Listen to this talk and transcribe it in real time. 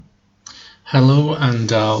Hello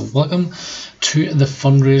and welcome to the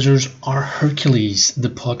Fundraisers Are Hercules, the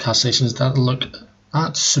podcast sessions that look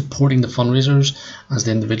at supporting the fundraisers as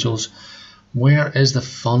the individuals. Where is the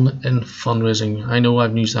fun in fundraising? I know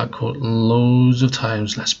I've used that quote loads of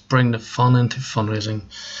times. Let's bring the fun into fundraising.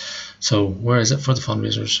 So where is it for the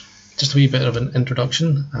fundraisers? Just a wee bit of an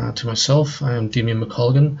introduction to myself. I am Damien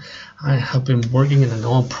McColgan. I have been working in the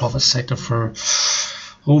non-profit sector for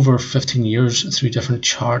over 15 years through different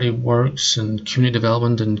charity works and community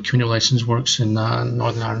development and community relations works in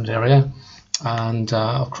Northern Ireland area and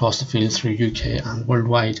across the field through UK and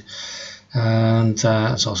worldwide. And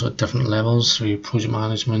it's also at different levels through project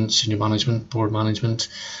management, senior management, board management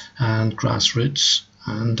and grassroots,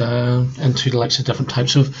 and into the likes of different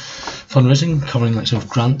types of fundraising, covering likes of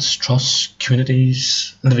grants, trusts,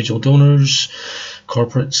 communities, individual donors,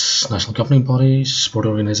 corporates, national governing bodies, sport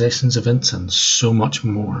organisations, events, and so much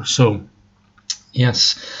more. So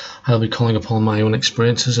yes, I'll be calling upon my own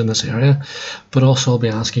experiences in this area, but also I'll be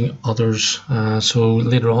asking others. So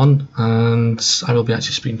later on, and I will be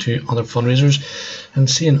actually speaking to other fundraisers and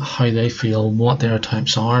seeing how they feel, what their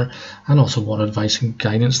types are, and also what advice and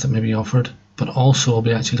guidance that may be offered. But also I'll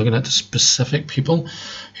be actually looking at the specific people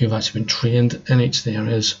who've actually been trained in each of the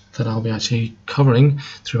areas that I'll be actually covering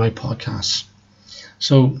through my podcasts.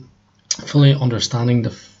 So fully understanding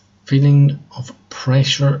the feeling of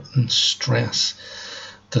pressure and stress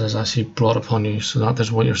that is actually brought upon you, so that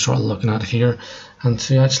is what you're sort of looking at here, and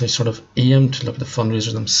to actually sort of aim to look at the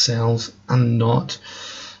fundraisers themselves and not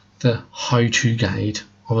the how-to guide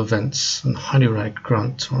of events and how do you write a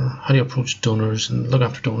grant or how do you approach donors and look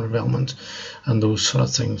after donor development and those sort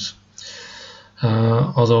of things.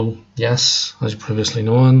 Although yes, as you previously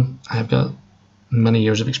known, I've got many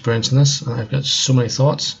years of experience in this and I've got so many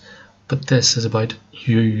thoughts, but this is about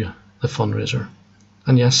you, the fundraiser.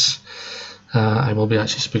 And yes, I will be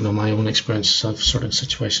actually speaking on my own experiences of certain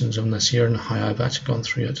situations in this year and how I've actually gone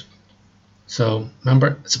through it. So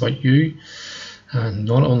remember, it's about you and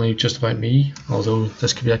not only just about me, although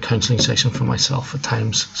this could be a counselling session for myself at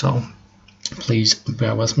times. So please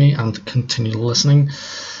bear with me and continue listening.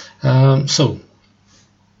 It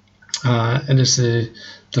is the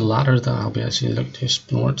latter that I'll be actually looking to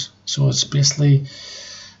explore it. So it's basically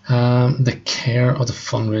the care of the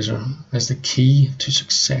fundraiser is the key to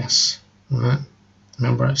success. Right?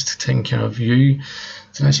 Remember, it's taking care of you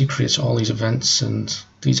that actually creates all these events and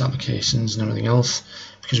these applications and everything else.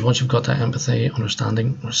 Because once you've got that empathy,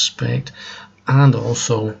 understanding, respect, and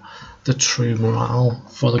also the true morale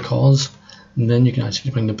for the cause, then you can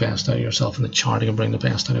actually bring the best out of yourself, and the charity can bring the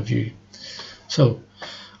best out of you. So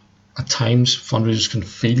at times fundraisers can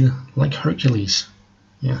feel like Hercules.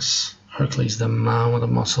 Yes, Hercules, the man with the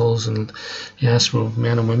muscles, and yes, we're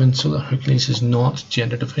men and women, so that Hercules is not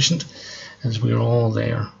gender deficient, as we're all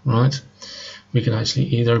there, right? We can actually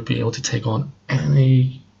either be able to take on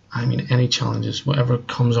any challenges, whatever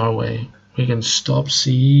comes our way. We can stop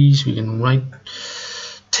seas, we can write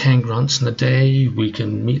 10 grants in a day, we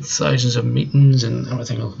can meet thousands of meetings and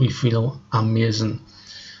everything else. We feel amazing.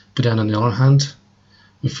 But then on the other hand,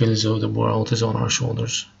 we feel as though the world is on our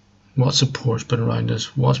shoulders. What support's been around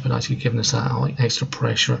us? What's been actually giving us that extra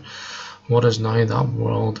pressure? What is now that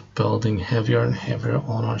world building heavier and heavier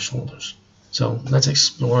on our shoulders? So let's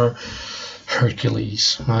explore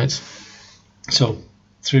Hercules, right? So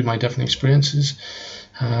through my different experiences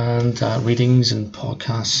and readings and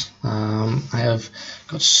podcasts, I have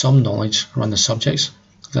got some knowledge around the subjects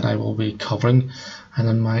that I will be covering. And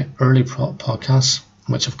in my early podcasts,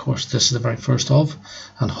 which of course this is the very first of,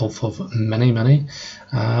 and hope of many,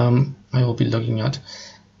 I will be looking at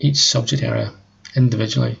each subject area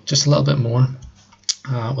individually, just a little bit more.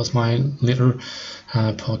 With my later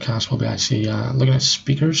podcast, we'll be actually looking at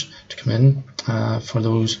speakers to come in for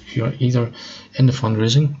those who are either in the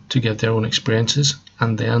fundraising to give their own experiences,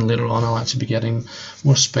 and then later on I'll actually be getting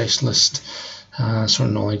more specialist sort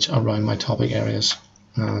of knowledge around my topic areas.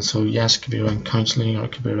 So yes, it could be around counselling, or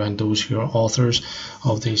it could be around those who are authors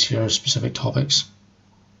of these here specific topics.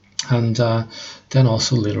 And then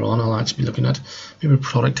also later on I'll actually be looking at maybe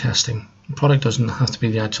product testing. The product doesn't have to be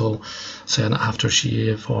the actual, say, an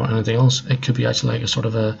aftershave or anything else. It could be actually like a sort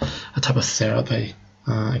of a type of therapy.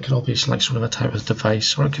 It could all be like sort of a type of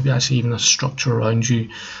device, or it could be actually even a structure around you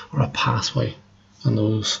or a pathway, and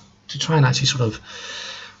those to try and actually sort of,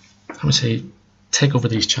 I would say, take over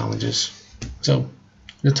these challenges. So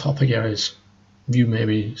the topic areas you may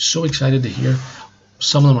be so excited to hear.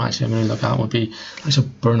 Some of them actually I'm going to look at would be like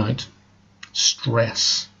burnout,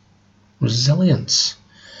 stress, resilience,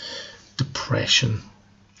 depression,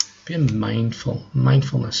 being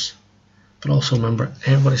mindfulness. But also remember,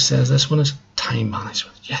 everybody says this one is time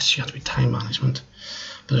management. Yes, you have to be time management,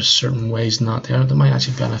 but there's certain ways not there that might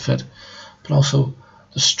actually benefit. But also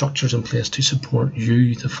the structures in place to support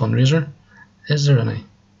you, the fundraiser. Is there any?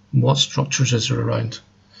 What structures is there around?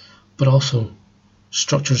 But also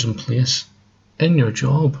structures in place in your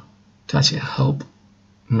job to actually help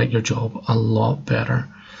make your job a lot better.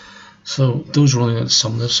 So those are only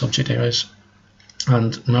some of the subject areas.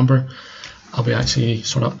 And remember, I'll be actually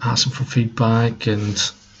sort of asking for feedback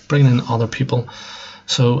and bringing in other people.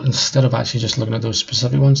 So instead of actually just looking at those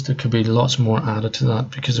specific ones, there could be lots more added to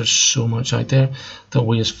that, because there's so much out there that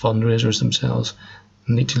we as fundraisers themselves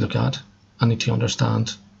need to look at and need to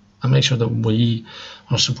understand and make sure that we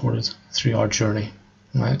are supported through our journey.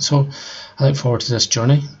 Right. So I look forward to this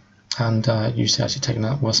journey, and usually actually taking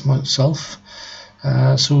that with myself.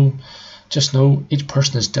 So just know each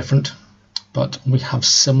person is different, but we have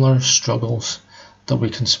similar struggles that we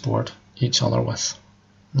can support each other with.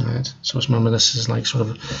 Right. So just remember, this is like sort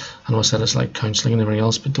of, I know I said it's like counselling and everything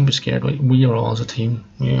else, but don't be scared. We are all as a team.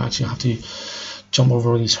 We actually have to jump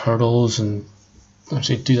over these hurdles and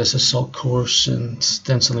actually do this assault course, and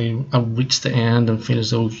then suddenly I reach the end and feel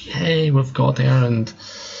as though, yay, we've got there. And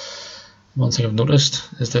one thing I've noticed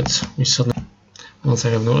is that we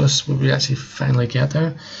actually finally get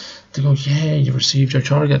there, they go, yeah, you received your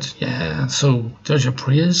target. Yeah, so there's your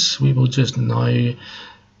praise. We will just now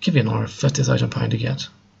give you another £50,000 to get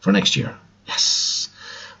for next year. Yes,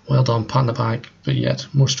 well done, pat on the back. But yet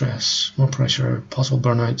more stress, more pressure, possible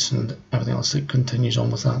burnouts, and everything else that continues on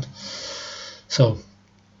with that. So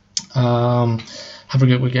have a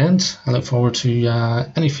good weekend. I look forward to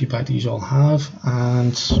any feedback that you all have,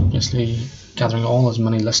 and basically gathering as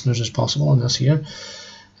many listeners as possible in this year.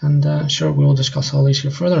 And sure, we will discuss all these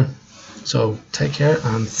here further. So take care,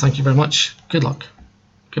 and thank you very much. Good luck.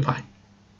 Goodbye.